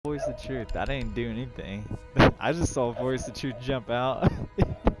Voice of Truth. I didn't do anything. I just saw Voice of Truth jump out.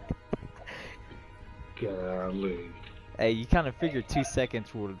 Golly. Hey, you kind of figured 2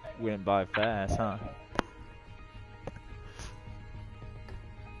 seconds went by fast, huh?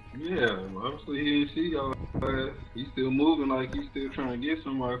 Yeah, obviously he didn't see y'all. He's still moving like he's still trying to get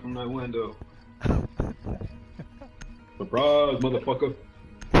somebody from that window. Surprise, motherfucker.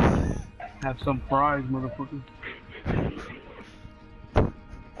 Have some fries, motherfucker.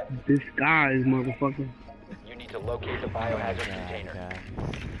 Disguise, motherfucker. You need to locate the biohazard container.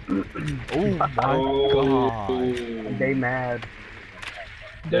 Oh my god. They mad.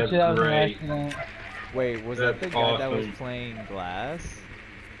 That's great. Wait, was that the guy that was playing glass?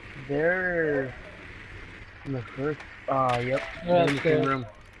 They're in the first, yep. Yeah, in the same room.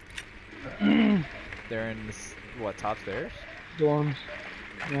 They're in this, what, top stairs? Dorms.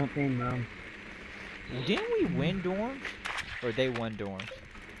 Yeah, same room. Didn't we win dorms? Or they won dorms?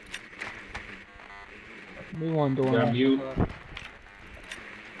 We won Got dorms. mute.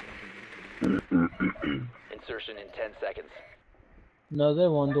 Insertion in 10 seconds. No, they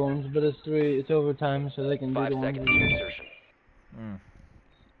won dorms, but it's overtime, so they can do 5 dorms. seconds to insertion.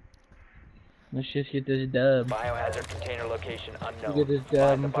 Let's just get this dub. Biohazard container location unknown. Get this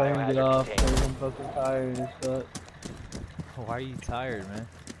dub Find the and try and get biohazard off. container. I'm fucking tired as fuck. Why are you tired, man?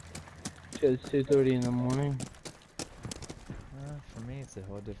 It's 2:30 in the morning. For me, it's a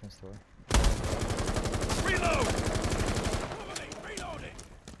whole different story. Reload! Reloading!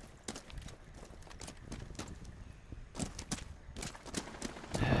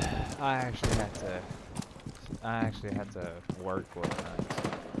 I actually had to work with that.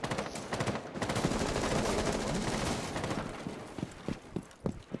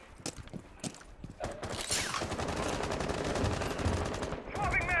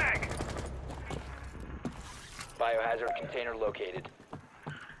 Swapping mag! Biohazard container located.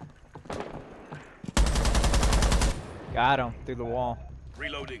 Got him through the wall.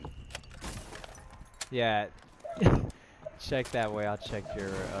 Reloading. Yeah. Check that way. I'll check your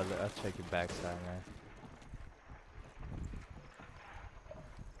backside, man.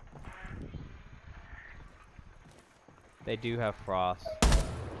 They do have frost.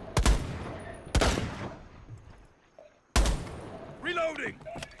 Reloading!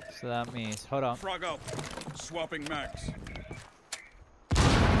 So that means, hold on. Frog out. Swapping mags.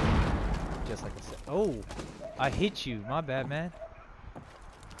 Just like I said. Oh, I hit you. My bad, man.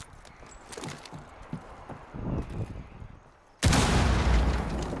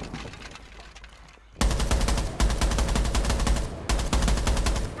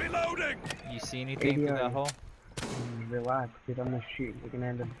 Reloading! You see anything through that hole? Relax, dude. I'm gonna shoot. We're gonna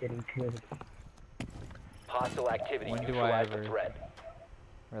end up getting killed. Hostile activity. When do I Neutralize the ever- threat.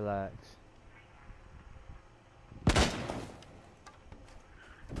 Relax.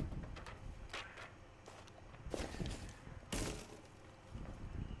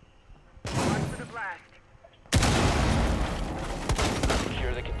 Time for the blast.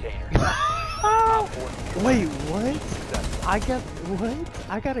 Secure the container. Wait, what?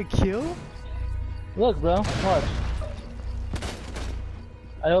 I got a kill? Look, bro. Watch.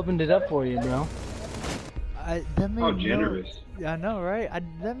 I opened it up for you, bro. That made How generous. I know, right?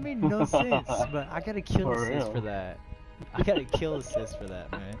 That made no sense, but I got a kill For assist real. for that. I got a kill assist for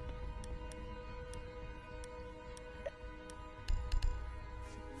that, man.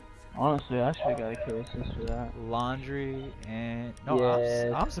 Honestly, I should've got a kill assist for that. Laundry and no,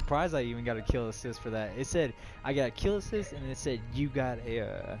 Yes. I'm surprised I even got a kill assist for that. It said I got a kill assist, and it said you got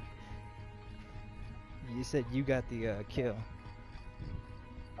a. You said you got the kill.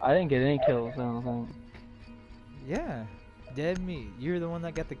 I didn't get any kills, I don't think. Yeah, dead meat. You're the one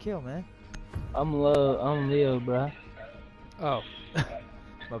that got the kill, man. I'm Leo, bro. Oh,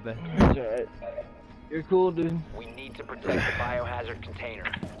 my bad. That's alright. You're cool, dude. We need to protect the biohazard container.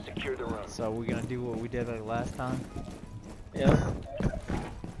 Secure the room. So we're gonna do what we did like last time. Yeah.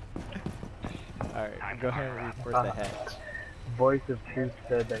 Alright, go ahead and report the hatch. Voice of Truth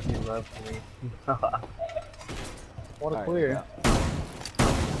said that he loved me. What a Alright, queer.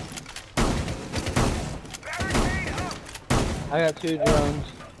 Barricade up! I got 2 drones.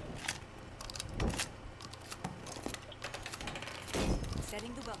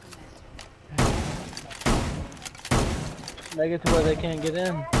 Setting the welcome mat. Make it to where they can't get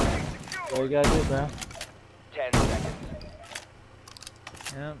in. What you gotta do, bro? 10 seconds.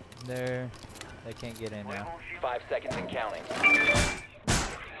 Yep, they can't get in now. 5 seconds and counting.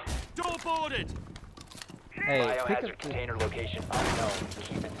 Door boarded! Hey, pick Biohazard up the, container location unknown.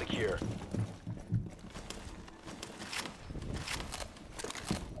 Keep it secure.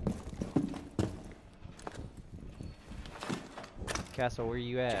 Castle, where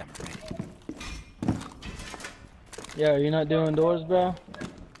you at? Yeah, are you not doing doors, bro?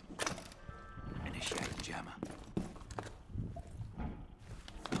 Initiate jammer.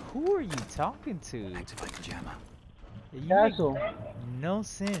 Who are you talking to? Activate jammer. You make Castle, no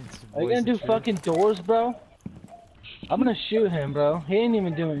sense. are you voice gonna do of truth. fucking doors, bro? I'm gonna shoot him, bro. He ain't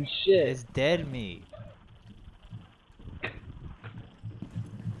even doing shit. It's dead meat.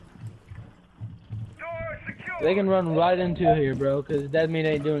 They can run right into here, bro, because dead meat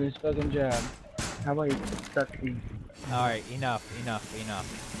ain't doing his fucking job. How about you suck these Alright, enough.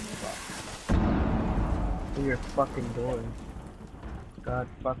 through your fucking doors? God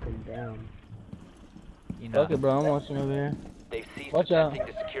fucking down. Enough. Fuck it, bro. I'm watching over here. They've ceased Watch out.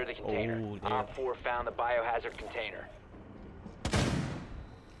 attempting to secure the container. Oh, damn. Op 4 found the biohazard container.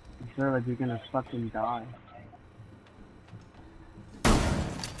 You feel like you're gonna fucking die.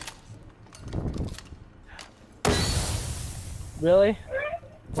 Really?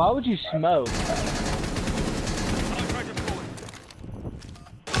 Why would you smoke?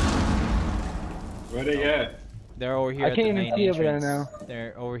 Where they at? They're over here I at can't the even main see over there entrance. now.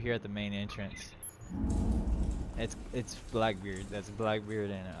 They're over here at the main entrance. It's Blackbeard. That's Blackbeard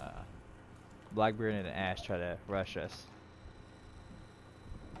and Ash try to rush us.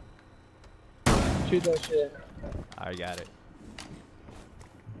 Shoot that shit. I got it.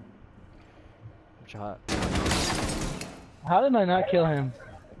 Shot. How did I not kill him?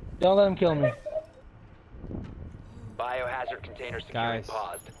 Don't let him kill me. Biohazard container securing Guys.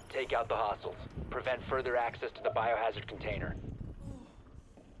 paused. Take out the hostiles. Prevent further access to the biohazard container.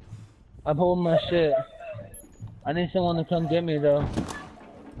 I'm holding my shit. I need someone to come get me though.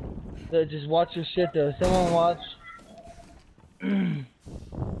 Just watch your shit though. Someone watch. Damn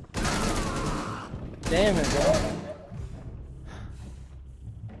it, bro.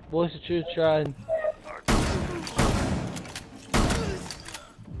 Voice of truth tried.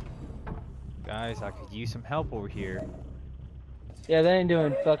 Guys, I could use some help over here. Yeah, they ain't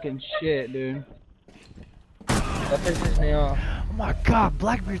doing fucking shit, dude. That pisses me off. Oh my god,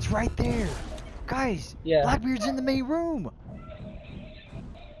 Blackbeard's right there! Guys, Yeah. Blackbeard's in the main room!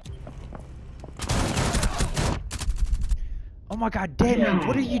 Oh my god, Deadman,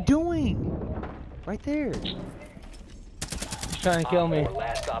 what are you doing? Right there. He's trying to kill Op me. 4,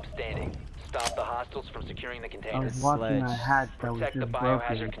 last stop standing. Stop the hostiles from securing the I container. was watching a Sledge. hatch that was Protect the just broken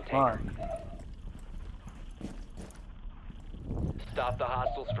biohazard as container. fuck. Stop the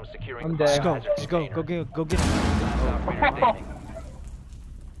hostiles from securing I'm the dead. biohazard Just go, container. go get him. Last operator standing.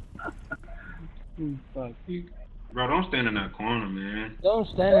 Fuck. Bro, don't stand in that corner, man. Don't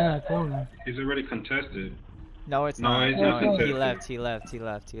stand in that corner. He's already contested. No, it's No, not. it's No, not he contested. left. He left.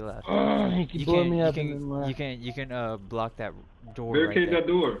 He You blew can, me you up and then can, left. you can block that door Barricade right there. that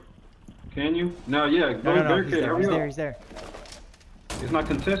door. Can you? No, yeah. Go No, he's barricade. there. Hurry up. He's there. It's not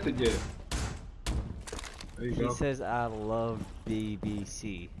contested yet. There you He go. says, "I love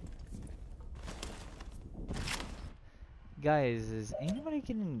BBC." Guys, is anybody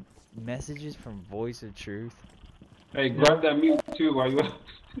getting messages from Voice of Truth? Hey, grab that mute too while you.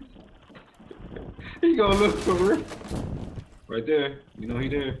 He gonna look for real. Right there. You know he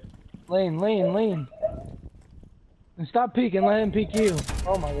there. Lean. And stop peeking, let him peek you.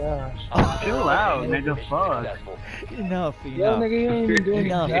 Oh my gosh. Chill out, nigga, fuck. Successful. Enough. Yo, nigga, you ain't even doing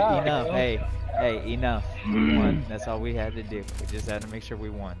your job, Enough. bro. Hey, enough. We won. That's all we had to do. We just had to make sure we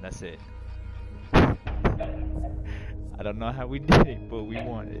won. That's it. I don't know how we did it, but we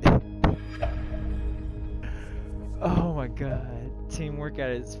won it. Oh my god. Teamwork at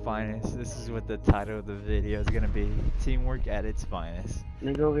its finest. This is what the title of the video is gonna be. Teamwork at its finest.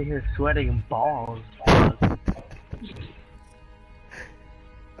 Nigga over here sweating balls.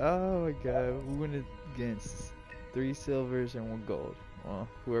 Oh my god. We went against 3 silvers and 1 gold. Well,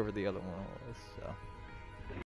 whoever the other one was, so.